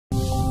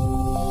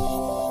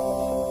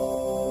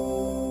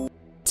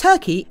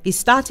Turkey is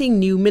starting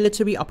new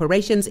military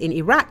operations in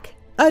Iraq,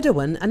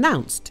 Erdogan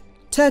announced.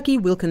 Turkey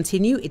will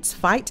continue its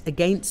fight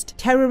against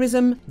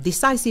terrorism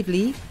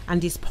decisively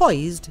and is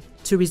poised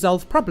to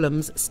resolve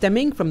problems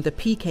stemming from the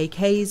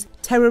PKK's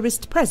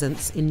terrorist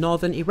presence in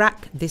northern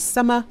Iraq this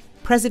summer.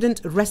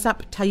 President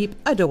Recep Tayyip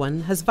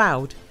Erdogan has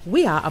vowed,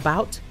 "We are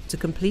about to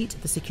complete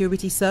the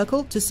security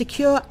circle to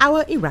secure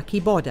our Iraqi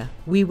border.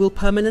 We will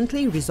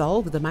permanently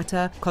resolve the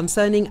matter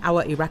concerning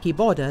our Iraqi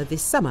border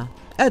this summer,"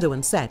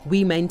 Erdogan said.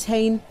 "We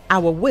maintain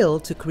our will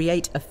to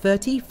create a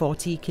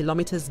 30-40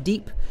 kilometers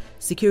deep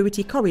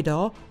security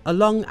corridor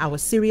along our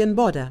Syrian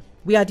border.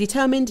 We are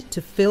determined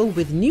to fill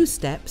with new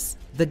steps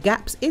the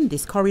gaps in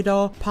this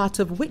corridor, part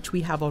of which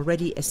we have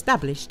already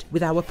established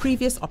with our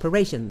previous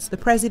operations," the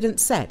president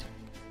said.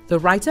 The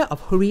writer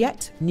of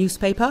Hurriyet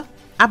newspaper,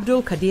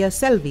 Abdul Kadir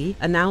Selvi,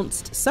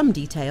 announced some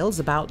details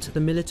about the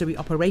military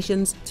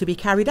operations to be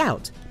carried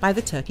out by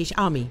the Turkish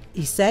army.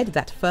 He said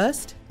that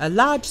first, a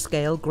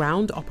large-scale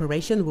ground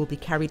operation will be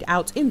carried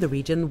out in the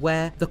region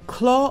where the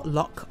Claw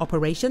Lock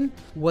operation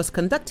was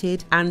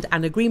conducted and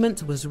an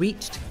agreement was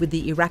reached with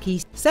the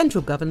Iraqi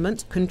central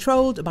government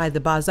controlled by the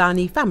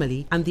Barzani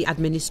family and the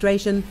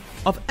administration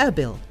of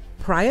Erbil.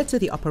 Prior to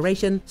the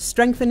operation,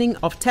 strengthening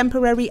of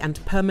temporary and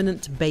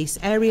permanent base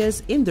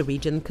areas in the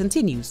region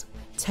continues.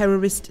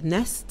 Terrorist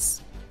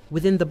nests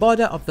within the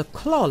border of the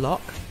Claw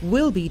Lock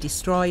will be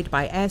destroyed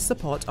by air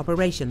support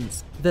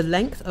operations. The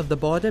length of the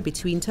border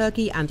between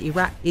Turkey and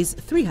Iraq is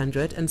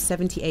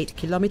 378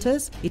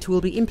 kilometers. It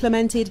will be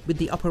implemented with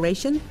the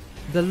operation.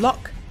 The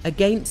lock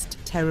against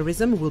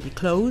terrorism will be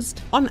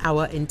closed on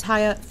our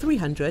entire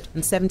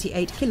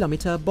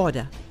 378-kilometer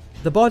border.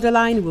 The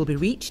borderline will be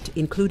reached,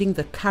 including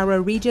the Kara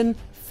region,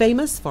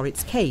 famous for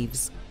its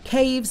caves.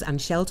 Caves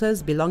and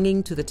shelters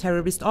belonging to the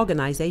terrorist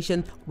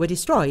organization were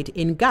destroyed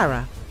in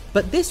Gara,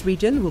 but this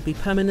region will be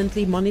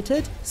permanently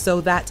monitored so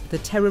that the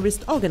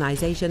terrorist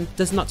organization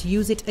does not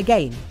use it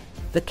again.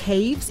 The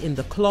caves in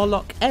the Claw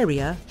Lock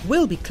area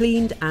will be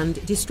cleaned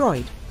and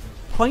destroyed.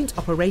 Point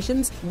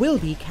operations will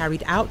be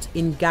carried out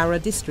in Gara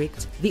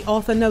district, the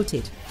author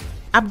noted.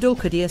 Abdul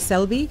Kadir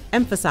Selvi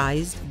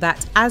emphasized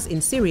that, as in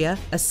Syria,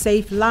 a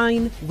safe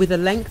line with a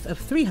length of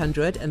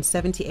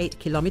 378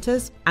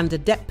 kilometers and a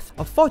depth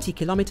of 40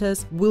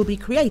 kilometers will be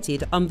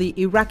created on the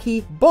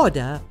Iraqi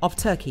border of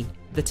Turkey.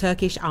 The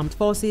Turkish armed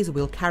forces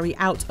will carry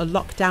out a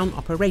lockdown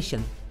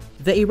operation.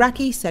 The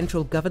Iraqi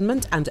central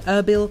government and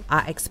Erbil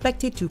are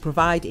expected to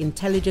provide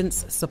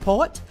intelligence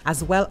support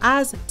as well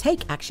as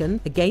take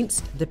action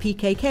against the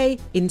PKK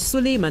in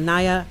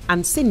Sulaymaniyah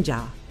and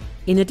Sinjar.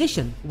 In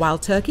addition, while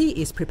Turkey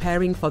is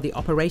preparing for the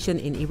operation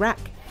in Iraq,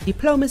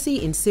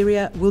 diplomacy in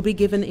Syria will be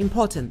given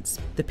importance.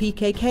 The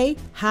PKK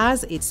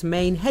has its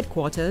main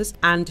headquarters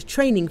and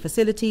training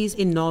facilities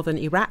in northern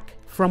Iraq,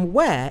 from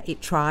where it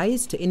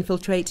tries to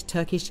infiltrate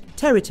Turkish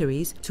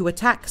territories to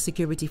attack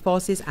security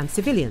forces and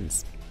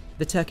civilians.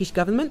 The Turkish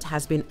government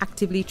has been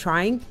actively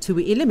trying to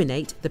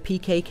eliminate the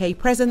PKK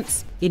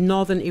presence in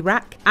northern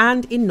Iraq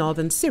and in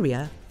northern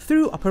Syria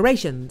through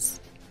operations.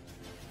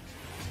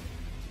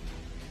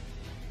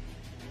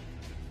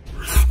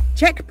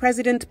 Czech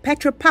President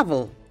Petr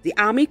Pavel, the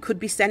army could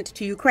be sent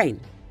to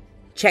Ukraine.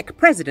 Czech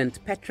President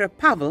Petr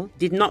Pavel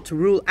did not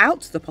rule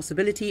out the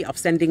possibility of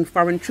sending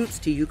foreign troops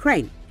to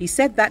Ukraine. He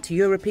said that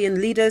European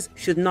leaders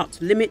should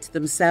not limit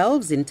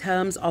themselves in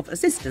terms of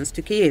assistance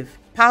to Kyiv.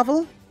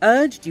 Pavel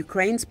urged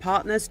Ukraine's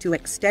partners to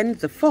extend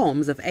the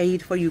forms of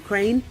aid for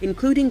Ukraine,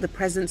 including the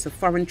presence of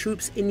foreign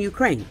troops in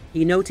Ukraine.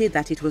 He noted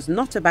that it was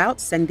not about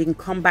sending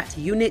combat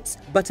units,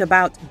 but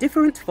about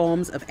different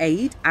forms of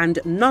aid and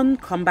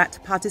non-combat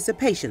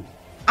participation.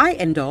 "I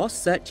endorse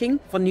searching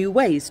for new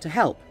ways to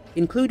help,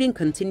 including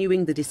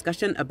continuing the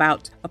discussion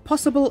about a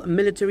possible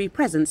military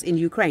presence in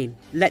Ukraine.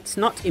 Let's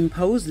not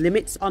impose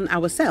limits on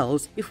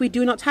ourselves if we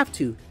do not have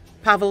to,"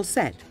 Pavel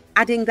said,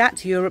 adding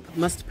that Europe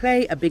must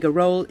play a bigger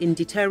role in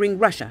deterring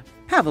Russia.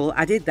 Pavel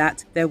added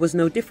that there was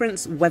no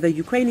difference whether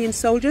Ukrainian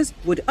soldiers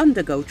would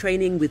undergo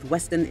training with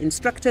Western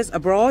instructors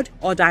abroad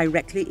or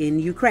directly in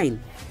Ukraine.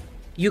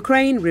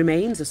 Ukraine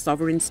remains a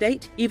sovereign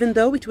state, even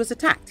though it was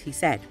attacked, he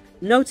said,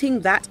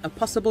 noting that a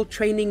possible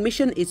training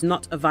mission is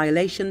not a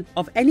violation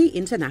of any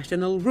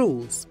international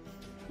rules.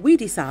 "We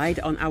decide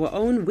on our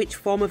own which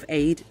form of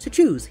aid to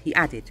choose," he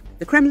added.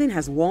 The Kremlin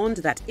has warned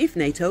that if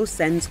NATO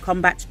sends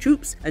combat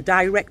troops, a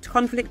direct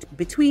conflict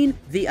between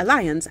the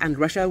alliance and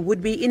Russia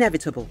would be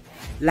inevitable.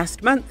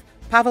 Last month,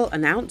 Pavel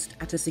announced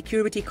at a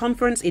security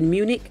conference in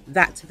Munich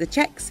that the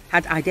Czechs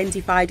had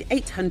identified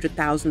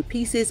 800,000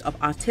 pieces of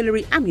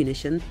artillery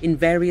ammunition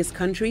in various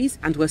countries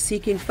and were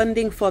seeking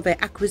funding for their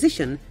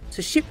acquisition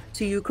to ship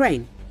to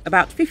Ukraine.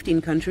 About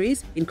 15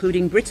 countries,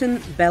 including Britain,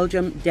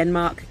 Belgium,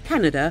 Denmark,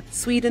 Canada,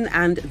 Sweden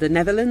and the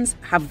Netherlands,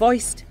 have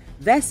voiced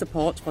their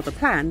support for the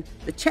plan,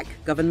 the Czech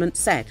government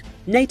said.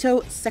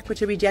 NATO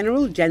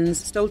Secretary-General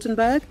Jens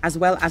Stoltenberg, as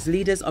well as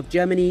leaders of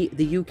Germany,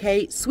 the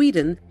UK,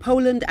 Sweden,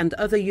 Poland and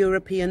other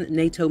European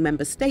NATO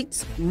member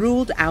states,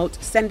 ruled out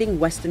sending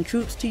Western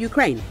troops to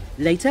Ukraine.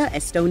 Later,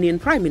 Estonian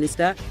Prime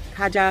Minister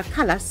Kaja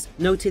Kallas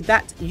noted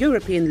that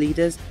European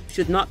leaders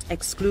should not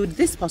exclude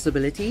this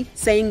possibility,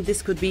 saying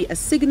this could be a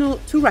signal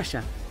to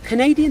Russia.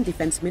 Canadian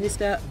Defence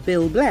Minister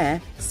Bill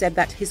Blair said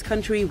that his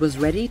country was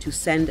ready to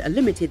send a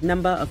limited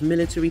number of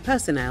military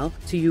personnel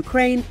to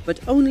Ukraine, but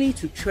only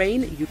to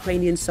train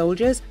Ukrainian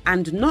soldiers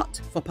and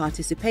not for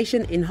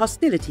participation in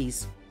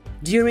hostilities.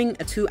 During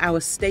a 2-hour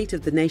State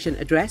of the Nation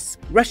address,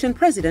 Russian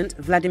President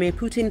Vladimir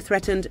Putin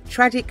threatened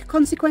tragic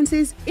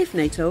consequences if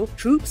NATO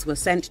troops were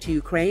sent to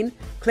Ukraine,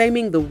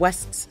 claiming the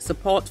West's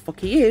support for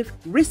Kyiv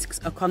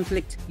risks a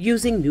conflict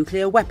using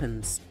nuclear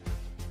weapons.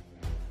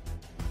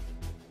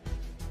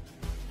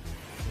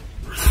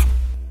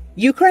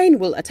 Ukraine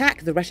will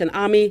attack the Russian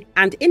army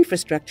and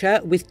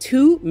infrastructure with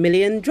 2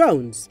 million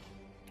drones.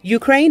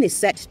 Ukraine is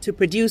set to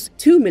produce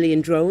 2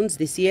 million drones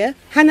this year.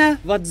 Hanna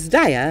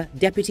Vozdaya,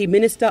 Deputy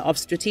Minister of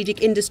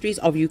Strategic Industries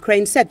of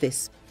Ukraine, said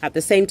this. At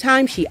the same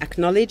time, she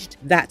acknowledged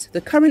that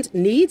the current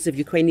needs of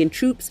Ukrainian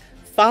troops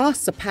far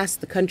surpass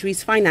the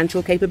country's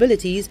financial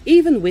capabilities,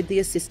 even with the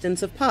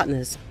assistance of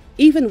partners.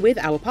 Even with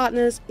our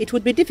partners, it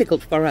would be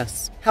difficult for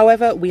us.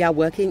 However, we are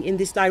working in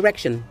this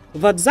direction.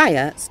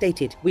 Vodzaya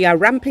stated, "We are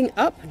ramping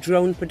up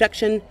drone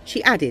production,"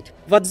 she added.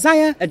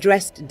 Vodzaya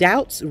addressed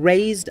doubts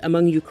raised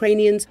among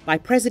Ukrainians by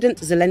President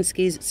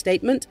Zelensky's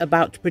statement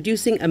about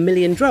producing 1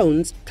 million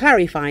drones,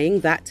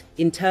 clarifying that,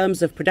 in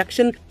terms of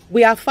production,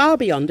 we are far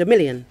beyond 1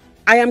 million.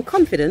 "I am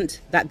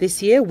confident that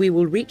this year we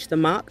will reach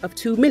the mark of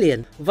 2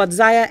 million,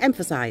 Vodzaya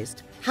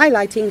emphasized.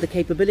 Highlighting the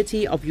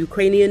capability of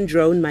Ukrainian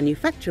drone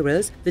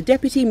manufacturers, the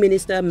deputy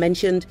minister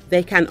mentioned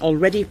they can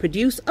already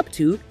produce up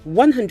to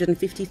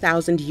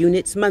 150,000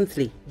 units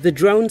monthly. The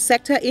drone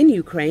sector in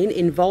Ukraine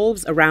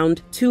involves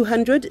around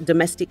 200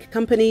 domestic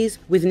companies,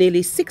 with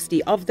nearly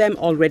 60 of them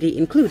already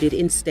included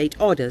in state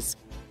orders.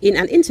 In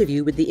an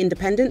interview with The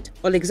Independent,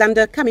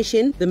 Oleksandr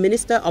Kamyshin, the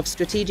Minister of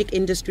Strategic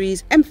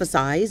Industries,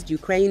 emphasized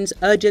Ukraine's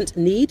urgent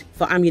need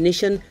for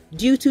ammunition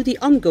due to the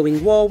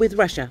ongoing war with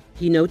Russia.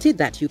 He noted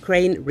that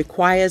Ukraine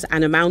requires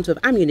an amount of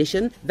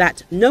ammunition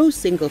that no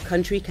single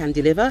country can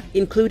deliver,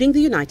 including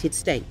the United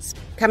States.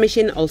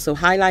 Kamyshin also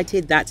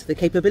highlighted that the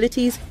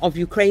capabilities of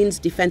Ukraine's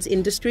defense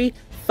industry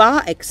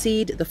far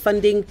exceed the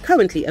funding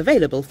currently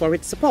available for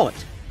its support.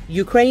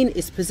 Ukraine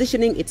is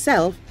positioning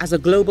itself as a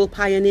global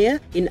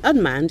pioneer in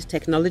unmanned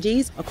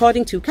technologies,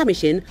 according to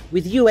Kamyshin,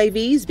 with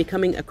UAVs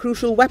becoming a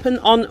crucial weapon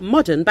on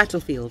modern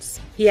battlefields.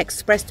 He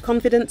expressed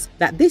confidence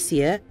that this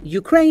year,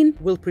 Ukraine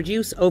will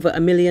produce over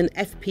 1 million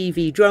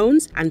FPV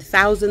drones and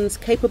thousands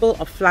capable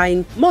of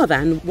flying more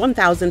than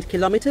 1,000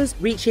 kilometers,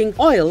 reaching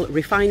oil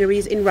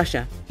refineries in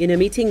Russia. In a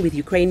meeting with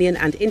Ukrainian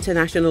and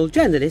international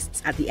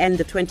journalists at the end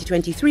of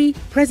 2023,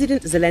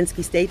 President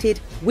Zelensky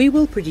stated, "We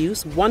will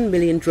produce 1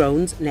 million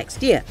drones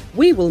next year.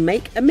 We will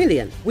make 1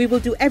 million. We will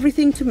do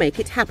everything to make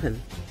it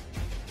happen."